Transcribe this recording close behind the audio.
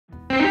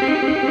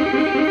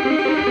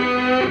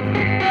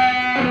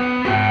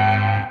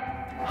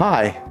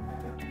Hi,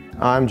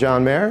 I'm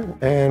John Mayer,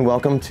 and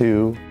welcome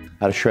to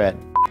How to Shred.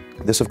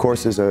 This, of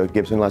course, is a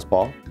Gibson Les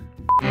Paul.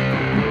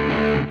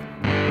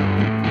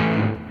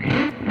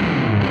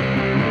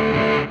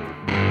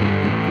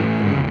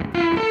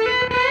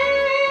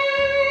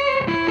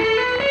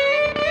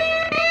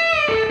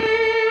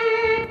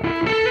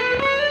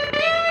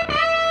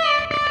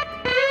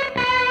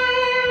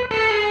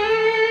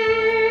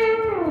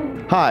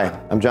 Hi,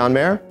 I'm John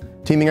Mayer,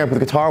 teaming up with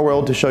Guitar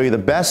World to show you the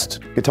best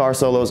guitar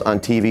solos on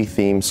TV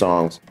theme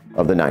songs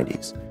of the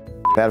 90s.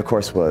 That, of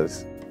course,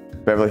 was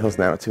Beverly Hills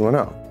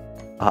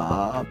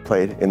 90210,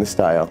 played in the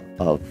style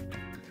of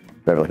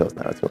Beverly Hills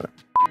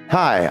 90210.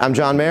 Hi, I'm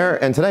John Mayer,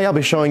 and today I'll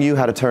be showing you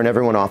how to turn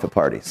everyone off at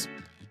parties.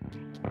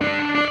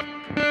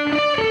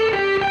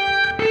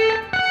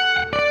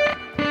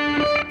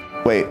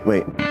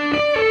 Wait.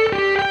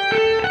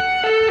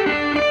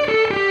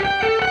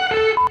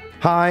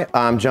 Hi,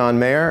 I'm John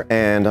Mayer,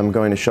 and I'm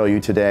going to show you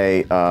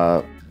today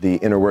the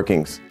inner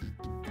workings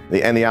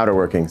and the outer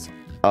workings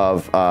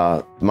of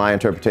my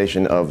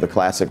interpretation of the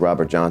classic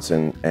Robert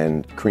Johnson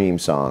and Cream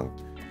song,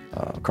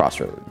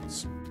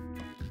 Crossroads.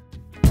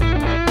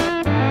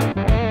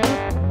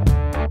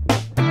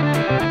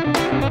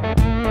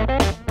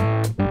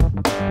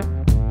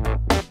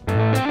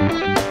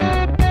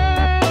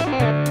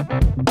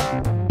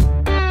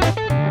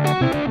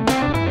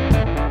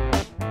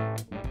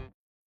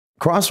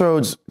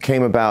 Crossroads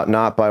came about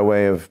not by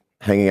way of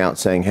hanging out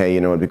saying, hey,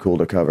 you know, it'd be cool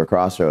to cover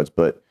Crossroads,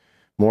 but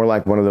more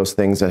like one of those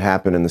things that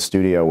happen in the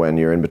studio when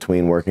you're in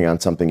between working on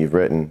something you've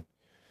written,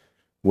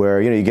 where,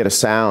 you know, you get a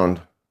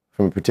sound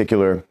from a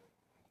particular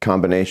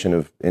combination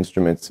of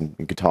instruments and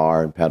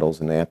guitar and pedals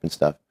and amp and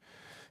stuff,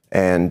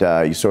 and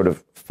you sort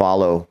of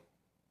follow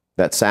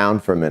that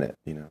sound for a minute,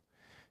 you know.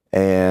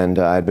 And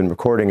I'd been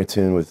recording a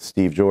tune with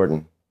Steve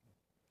Jordan,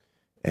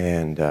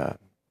 and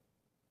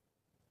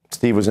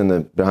Steve was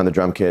behind the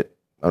drum kit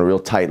on a real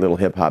tight little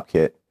hip-hop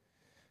kit,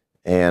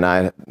 and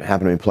I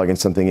happened to be plugging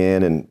something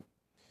in, and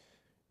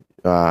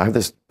I have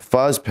this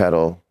fuzz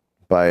pedal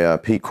by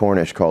Pete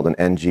Cornish called an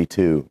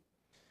NG2,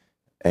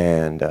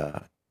 and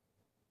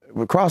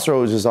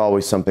Crossroads is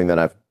always something that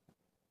I've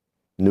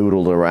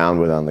noodled around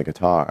with on the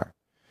guitar,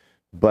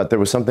 but there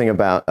was something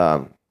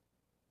about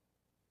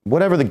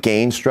whatever the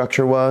gain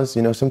structure was.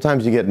 You know,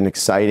 sometimes you get an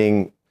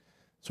exciting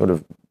sort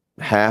of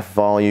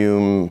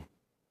half-volume,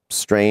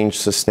 strange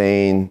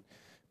sustain,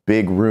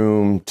 big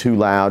room, too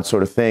loud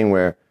sort of thing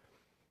where,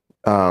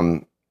 you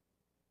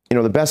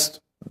know,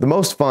 the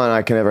most fun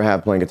I can ever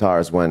have playing guitar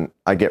is when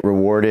I get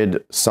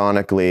rewarded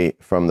sonically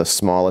from the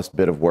smallest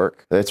bit of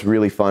work. That's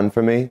really fun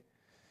for me.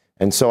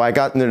 And so I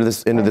got into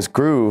this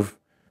groove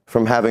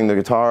from having the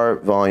guitar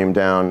volume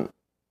down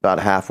about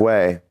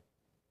halfway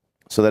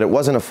so that it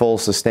wasn't a full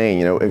sustain,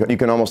 you know, you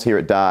can almost hear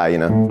it die, you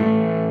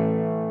know.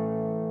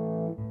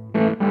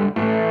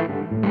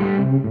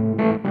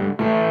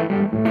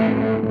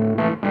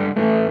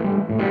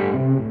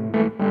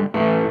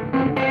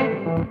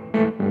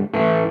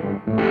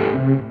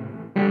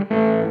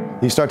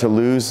 You start to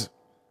lose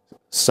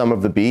some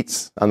of the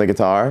beats on the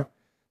guitar.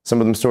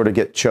 Some of them sort of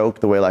get choked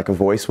the way like a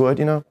voice would,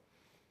 you know?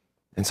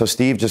 And so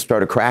Steve just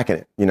started cracking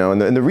it, you know? And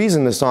the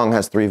reason the song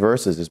has 3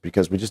 verses is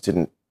because we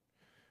didn't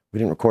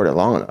record it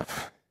long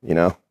enough, you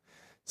know?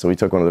 So we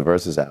took one of the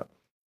verses out.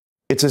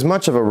 It's as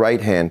much of a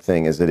right-hand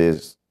thing as it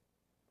is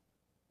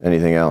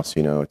anything else,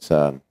 you know? It's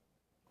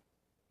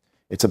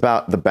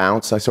about the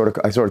bounce. I sort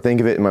of think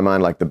of it in my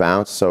mind like the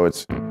bounce, so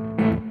it's...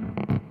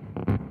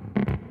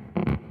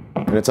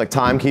 And it's like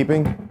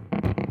timekeeping.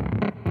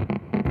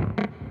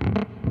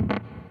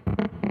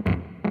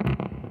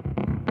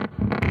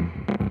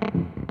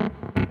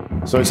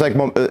 So it's like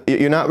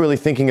you're not really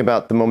thinking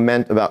about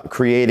about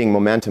creating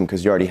momentum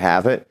because you already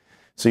have it.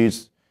 So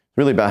it's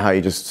really about how you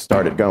just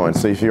start it going.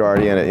 So if you're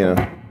already in it, you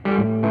know.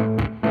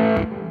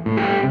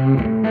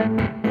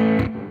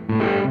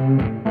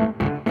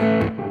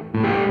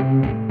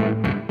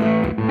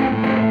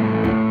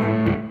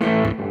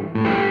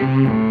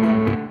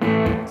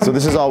 So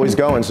this is always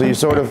going. So you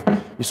sort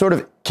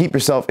of keep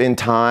yourself in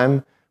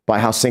time by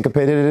how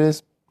syncopated it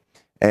is,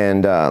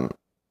 and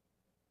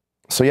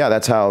so yeah,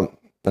 that's how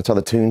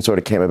the tune sort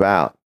of came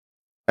about.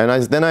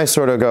 And then I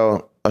sort of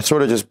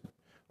just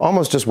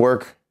almost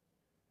work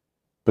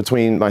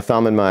between my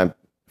thumb and my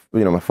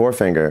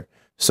forefinger.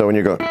 So when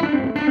you go.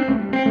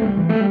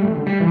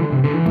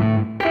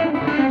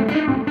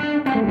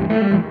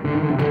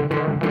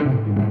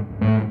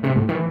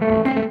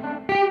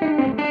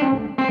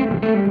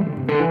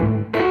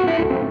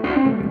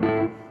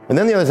 And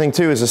then the other thing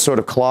too is this sort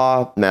of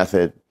claw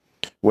method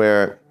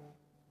where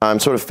I'm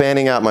sort of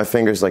fanning out my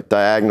fingers like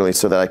diagonally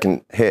so that I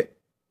can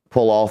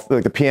pull all,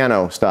 like the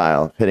piano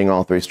style, hitting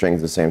all 3 strings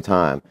at the same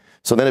time.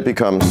 So then it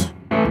becomes...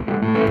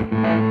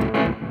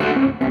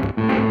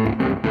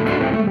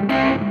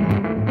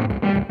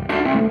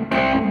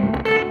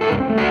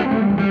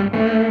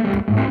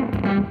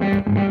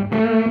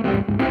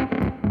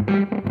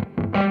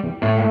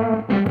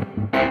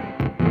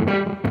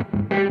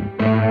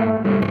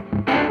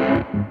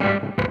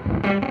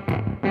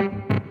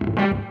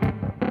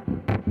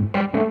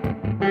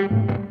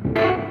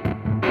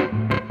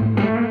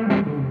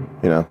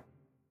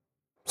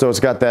 So it's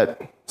got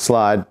that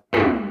slide.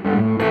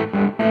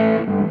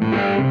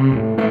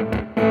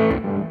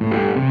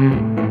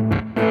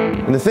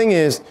 And the thing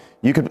is,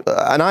 you could,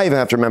 and I even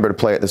have to remember to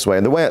play it this way.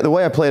 And the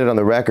way I played it on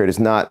the record is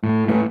not,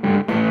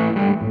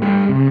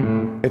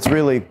 it's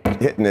really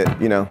hitting it,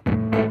 you know.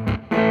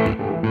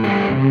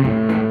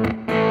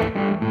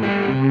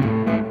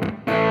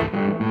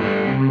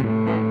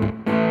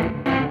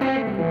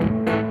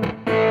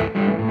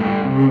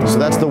 So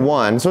that's the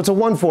 1. So it's a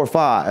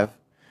 1-4-5,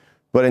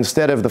 but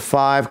instead of the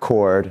 5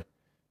 chord,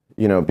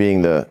 you know,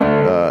 being the,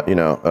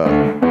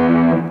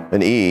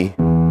 an E,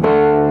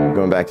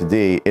 going back to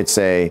D, it's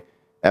a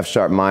F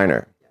sharp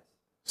minor.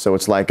 So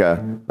it's like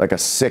a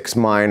 6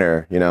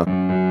 minor, you know,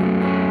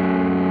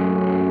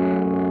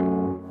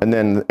 and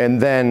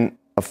then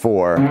a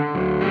 4,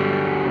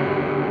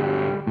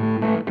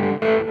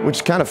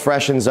 which kind of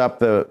freshens up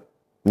the,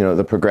 you know,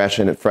 the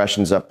progression. It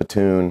freshens up the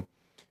tune.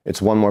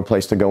 It's one more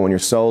place to go when you're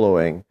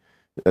soloing.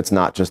 That's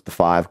not just the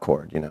 5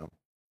 chord, you know.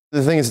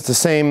 The thing is, it's the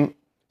same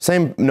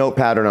note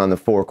pattern on the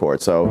 4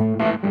 chord. So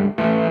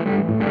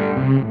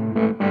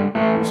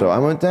I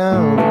went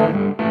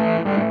down.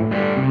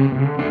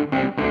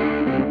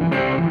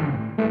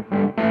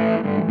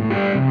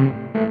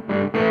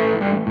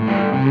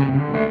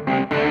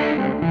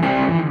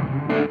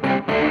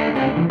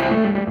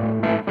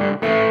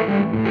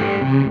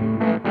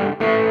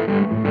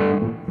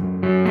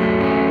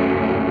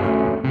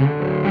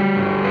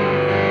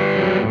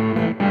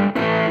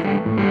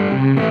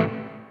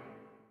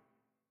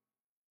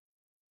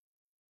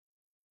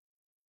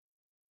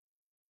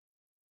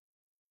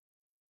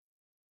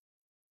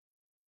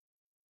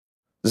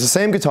 It's the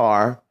same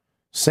guitar,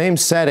 same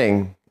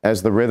setting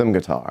as the rhythm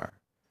guitar,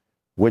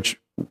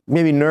 which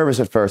made me nervous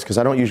at first because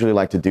I don't usually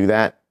like to do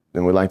that,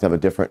 and we like to have a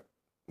different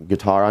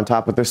guitar on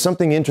top. But there's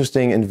something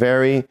interesting and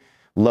very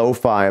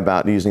lo-fi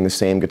about using the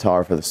same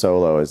guitar for the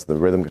solo as the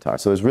rhythm guitar.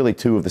 So there's really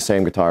 2 of the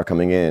same guitar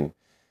coming in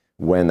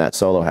when that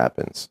solo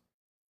happens.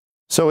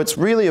 So it's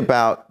really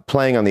about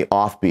playing on the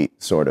offbeat,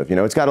 sort of. You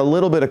know, it's got a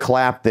little bit of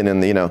Clapton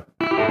in the, you know,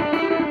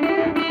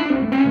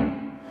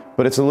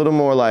 but it's a little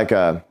more like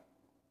a.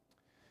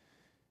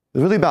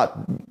 It's really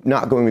about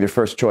not going with your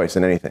first choice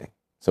in anything.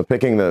 So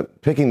picking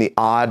the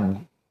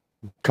odd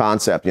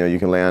concept, you know, you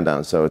can land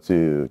on. So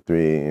 2,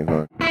 3,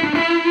 4.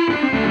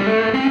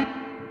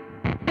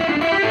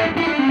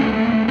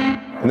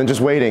 And then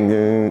just waiting.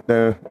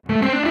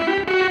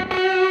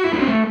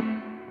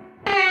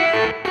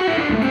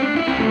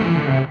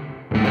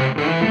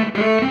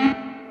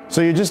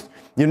 So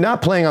you're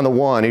not playing on the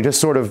 1, you're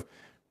just sort of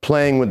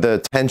playing with the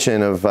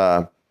tension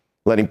of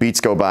letting beats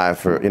go by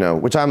for, you know,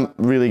 which I'm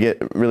really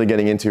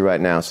getting into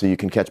right now, so you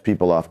can catch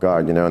people off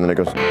guard, you know, and then it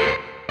goes.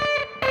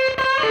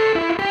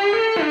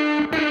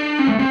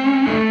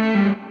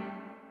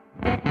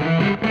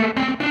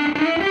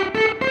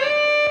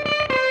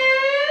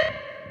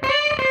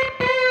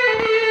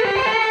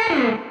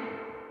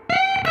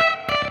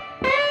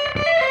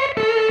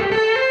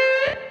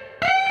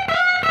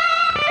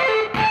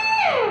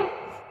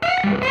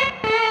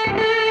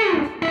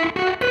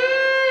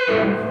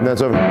 And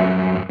that's over.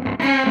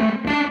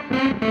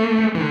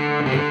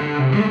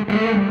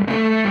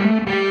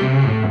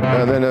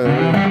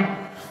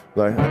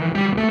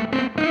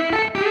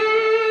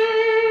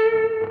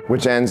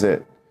 Which ends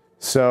it.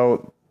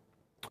 So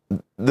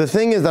the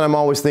thing is that I'm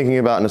always thinking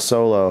about in a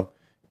solo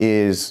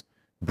is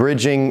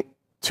bridging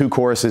 2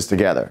 choruses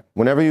together.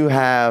 Whenever you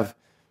have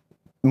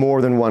more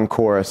than 1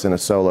 chorus in a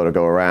solo to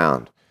go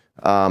around,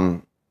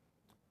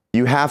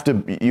 you have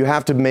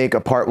to make a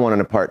part 1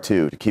 and a part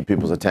 2 to keep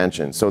people's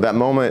attention. So that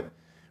moment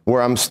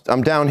where I'm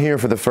down here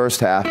for the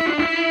first half,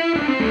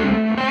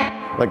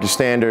 like your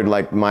standard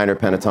like minor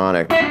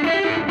pentatonic.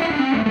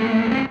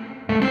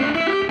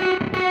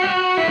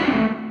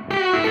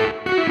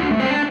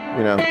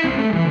 You know.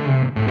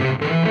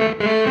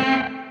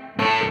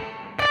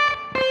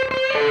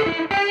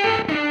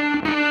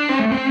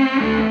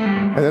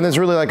 And then there's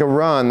really like a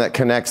run that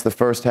connects the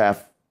first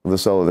half of the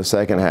solo, the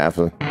second half.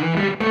 So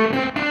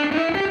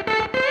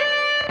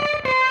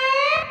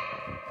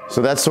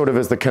that sort of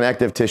is the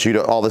connective tissue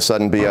to all of a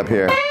sudden be up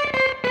here.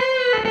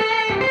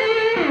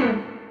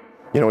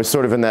 You know, it's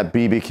sort of in that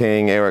B.B.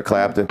 King, Eric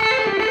Clapton.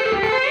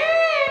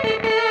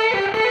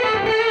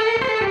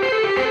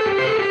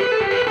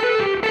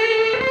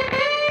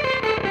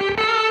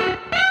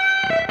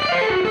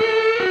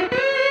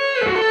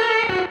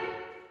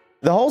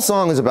 The whole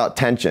song is about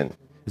tension.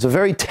 It's a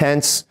very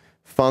tense,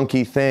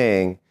 funky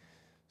thing.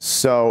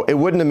 So it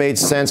wouldn't have made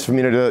sense for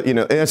me to, you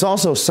know, and it's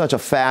also such a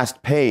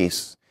fast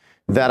pace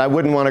that I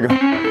wouldn't want to go.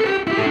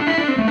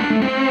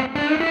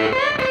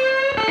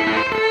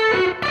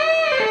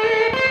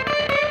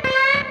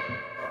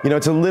 You know,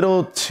 it's a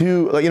little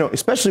too, you know,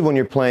 especially when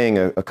you're playing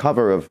a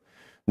cover of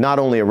not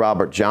only a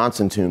Robert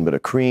Johnson tune, but a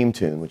Cream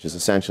tune, which is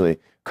essentially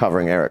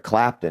covering Eric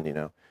Clapton, you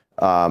know.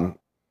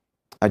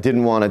 I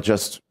didn't want to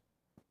just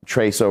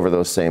trace over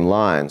those same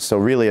lines. So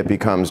really it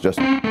becomes just.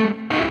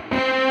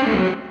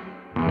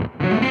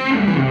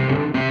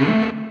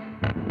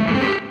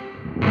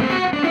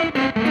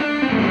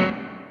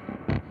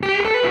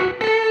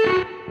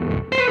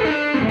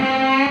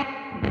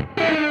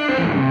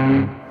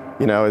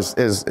 you know,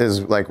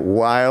 is like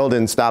wild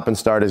and stop and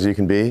start as you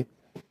can be.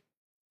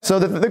 So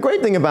the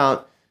great thing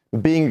about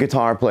being a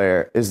guitar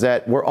player is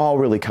that we're all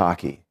really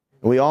cocky.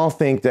 We all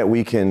think that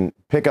we can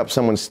pick up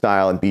someone's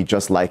style and be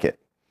just like it.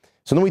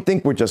 So then we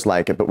think we're just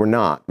like it, but we're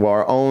not. Well,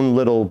 our own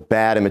little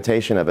bad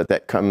imitation of it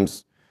that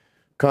comes,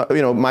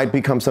 you know, might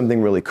become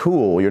something really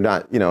cool. You're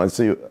not, you know, and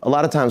so a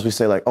lot of times we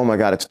say like, oh my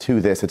God, it's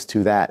too this, it's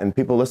too that. And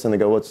people listen and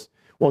go,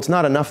 well, it's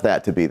not enough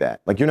that to be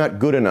that. Like, you're not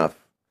good enough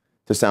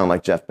to sound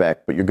like Jeff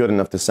Beck, but you're good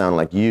enough to sound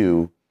like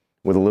you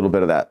with a little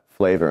bit of that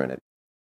flavor in it.